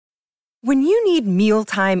When you need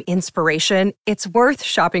mealtime inspiration, it's worth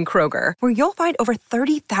shopping Kroger, where you'll find over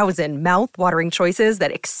 30,000 mouth-watering choices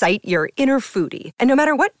that excite your inner foodie. And no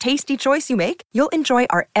matter what tasty choice you make, you'll enjoy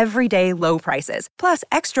our everyday low prices, plus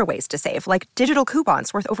extra ways to save, like digital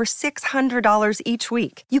coupons worth over $600 each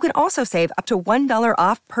week. You can also save up to $1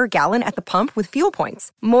 off per gallon at the pump with fuel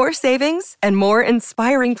points. More savings and more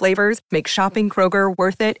inspiring flavors make shopping Kroger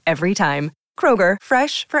worth it every time. Kroger,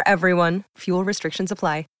 fresh for everyone. Fuel restrictions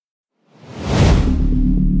apply.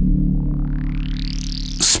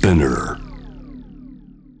 Spinner.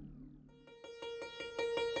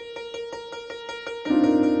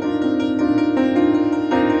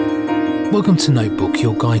 Welcome to Notebook,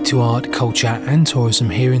 your guide to art, culture and tourism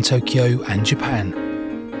here in Tokyo and Japan.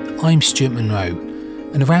 I'm Stuart Monroe,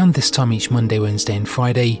 and around this time each Monday, Wednesday and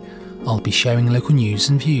Friday, I'll be sharing local news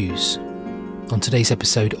and views. On today's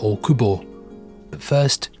episode, Okubo. But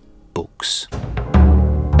first, books.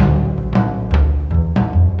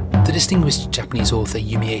 The distinguished Japanese author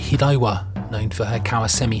Yumiya Hidaiwa, known for her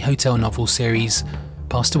Kawasemi hotel novel series,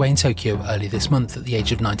 passed away in Tokyo earlier this month at the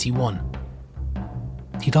age of 91.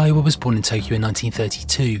 Hidaiwa was born in Tokyo in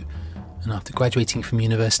 1932, and after graduating from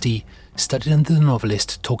university, studied under the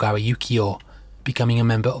novelist Togawa Yukio, becoming a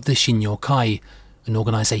member of the Shinyo-kai, an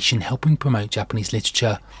organisation helping promote Japanese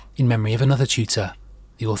literature in memory of another tutor,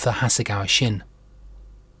 the author Hasegawa Shin.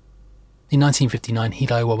 In 1959,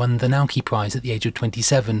 Hidaiwa won the Naoki Prize at the age of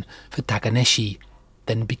 27 for Takaneshi,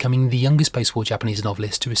 then becoming the youngest post-war Japanese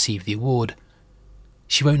novelist to receive the award.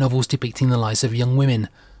 She wrote novels depicting the lives of young women,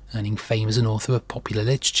 earning fame as an author of popular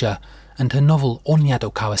literature, and her novel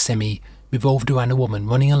Onyado Kawasemi revolved around a woman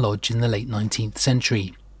running a lodge in the late 19th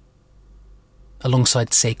century.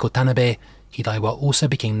 Alongside Seiko Tanabe, Hidaiwa also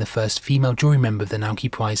became the first female jury member of the Naoki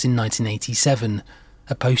Prize in 1987,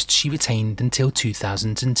 a post she retained until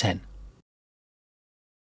 2010.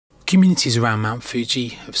 Communities around Mount Fuji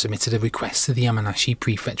have submitted a request to the Yamanashi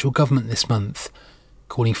prefectural government this month,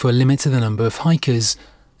 calling for a limit to the number of hikers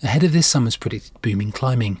ahead of this summer's predicted boom in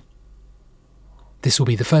climbing. This will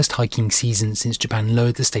be the first hiking season since Japan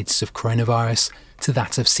lowered the status of coronavirus to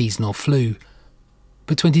that of seasonal flu.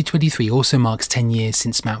 But 2023 also marks 10 years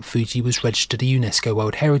since Mount Fuji was registered a UNESCO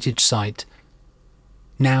World Heritage Site.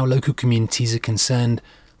 Now local communities are concerned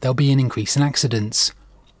there'll be an increase in accidents,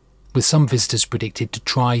 with some visitors predicted to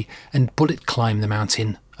try and bullet climb the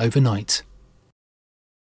mountain overnight.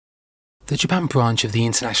 The Japan branch of the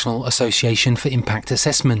International Association for Impact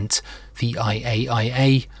Assessment, the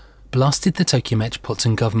IAIA, blasted the Tokyo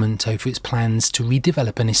Metropolitan Government over its plans to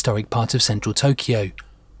redevelop an historic part of central Tokyo.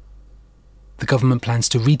 The government plans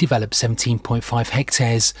to redevelop 17.5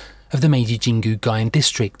 hectares of the Meiji Jingu Gaien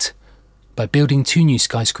district by building 2 new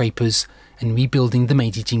skyscrapers and rebuilding the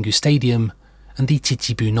Meiji Jingu Stadium and the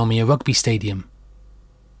Chichibu Nomiya Rugby Stadium.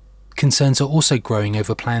 Concerns are also growing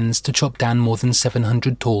over plans to chop down more than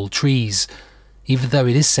 700 tall trees, even though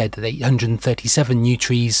it is said that 837 new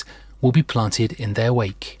trees will be planted in their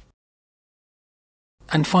wake.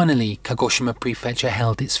 And finally, Kagoshima Prefecture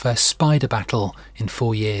held its first spider battle in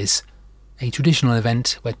 4 years, a traditional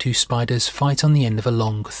event where 2 spiders fight on the end of a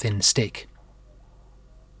long, thin stick.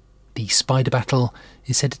 The spider battle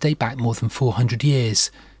is said to date back more than 400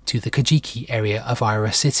 years, to the Kajiki area of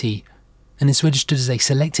Aira City, and is registered as a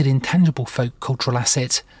selected intangible folk cultural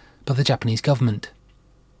asset by the Japanese government.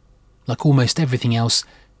 Like almost everything else,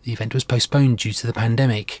 the event was postponed due to the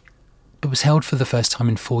pandemic, but was held for the first time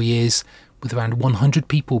in 4 years, with around 100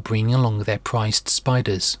 people bringing along their prized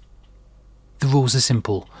spiders. The rules are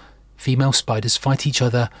simple. Female spiders fight each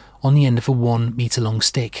other on the end of a 1 metre long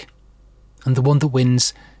stick, and the one that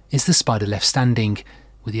wins is the spider left standing,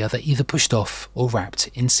 with the other either pushed off or wrapped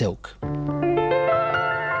in silk.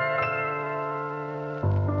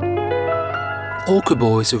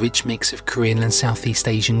 Okubo is a rich mix of Korean and Southeast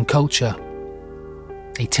Asian culture.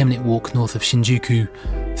 A 10-minute walk north of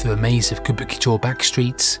Shinjuku, through a maze of Kabukicho back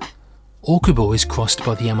streets, Okubo is crossed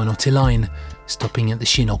by the Yamanote line, stopping at the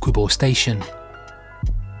Shin-Okubo station.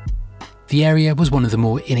 The area was one of the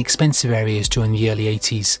more inexpensive areas during the early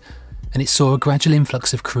 80s, and it saw a gradual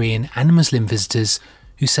influx of Korean and Muslim visitors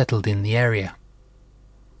who settled in the area.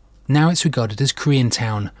 Now it's regarded as Korean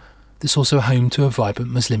town, that's also home to a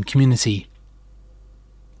vibrant Muslim community.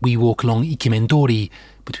 We walk along Ikemendori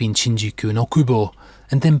between Shinjuku and Okubo,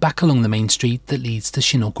 and then back along the main street that leads to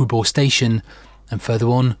Shin-Okubo station, and further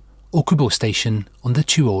on, Okubo station on the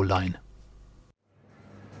Chuo line.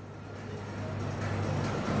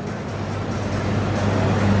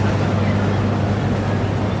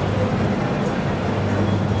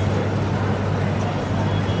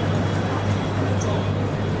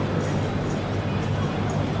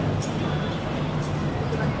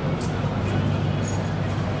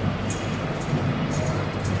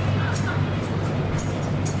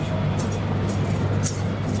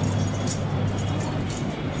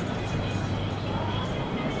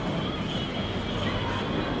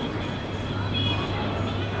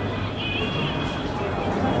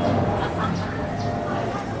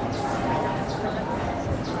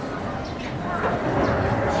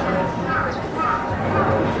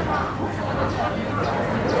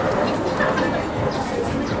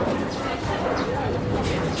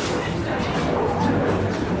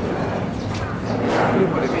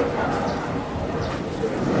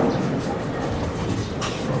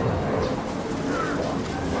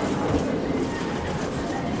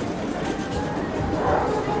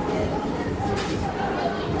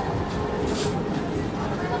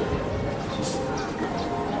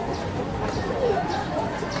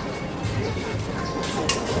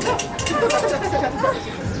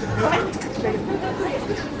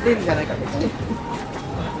 便利じゃないかですね。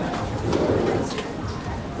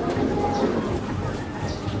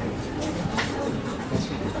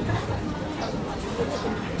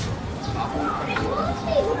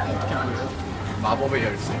마법의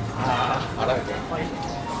열쇠. 알아요?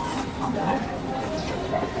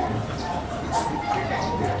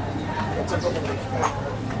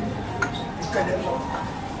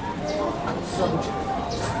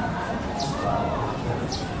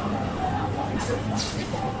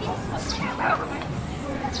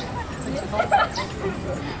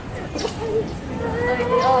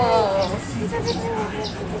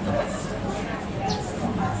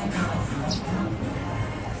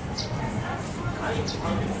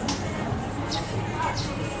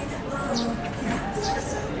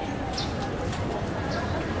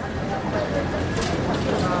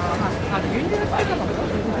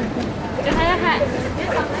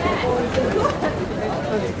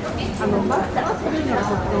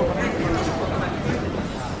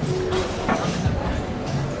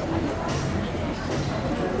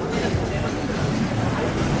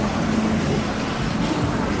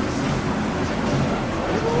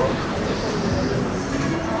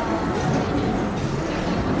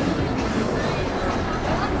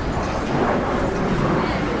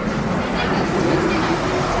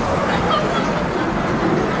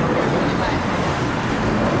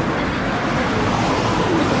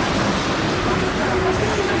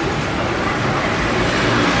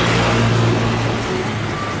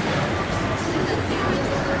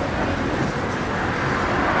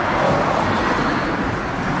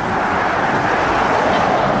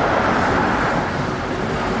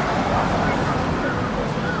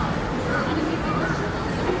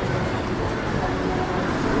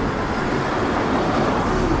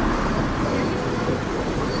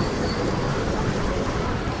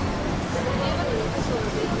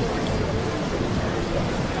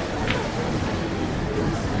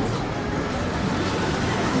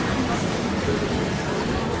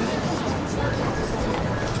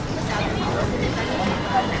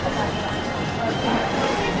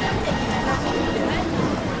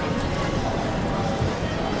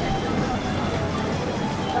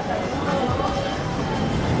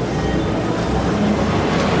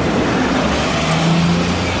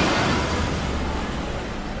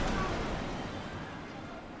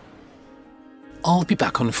 I'll be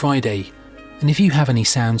back on Friday, and if you have any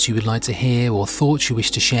sounds you would like to hear or thoughts you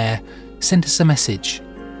wish to share, send us a message.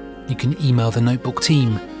 You can email the Notebook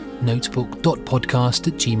team,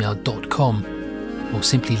 notebook.podcast@gmail.com, or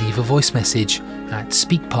simply leave a voice message at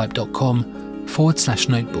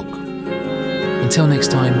speakpipe.com/notebook. Until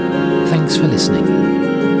next time, thanks for listening.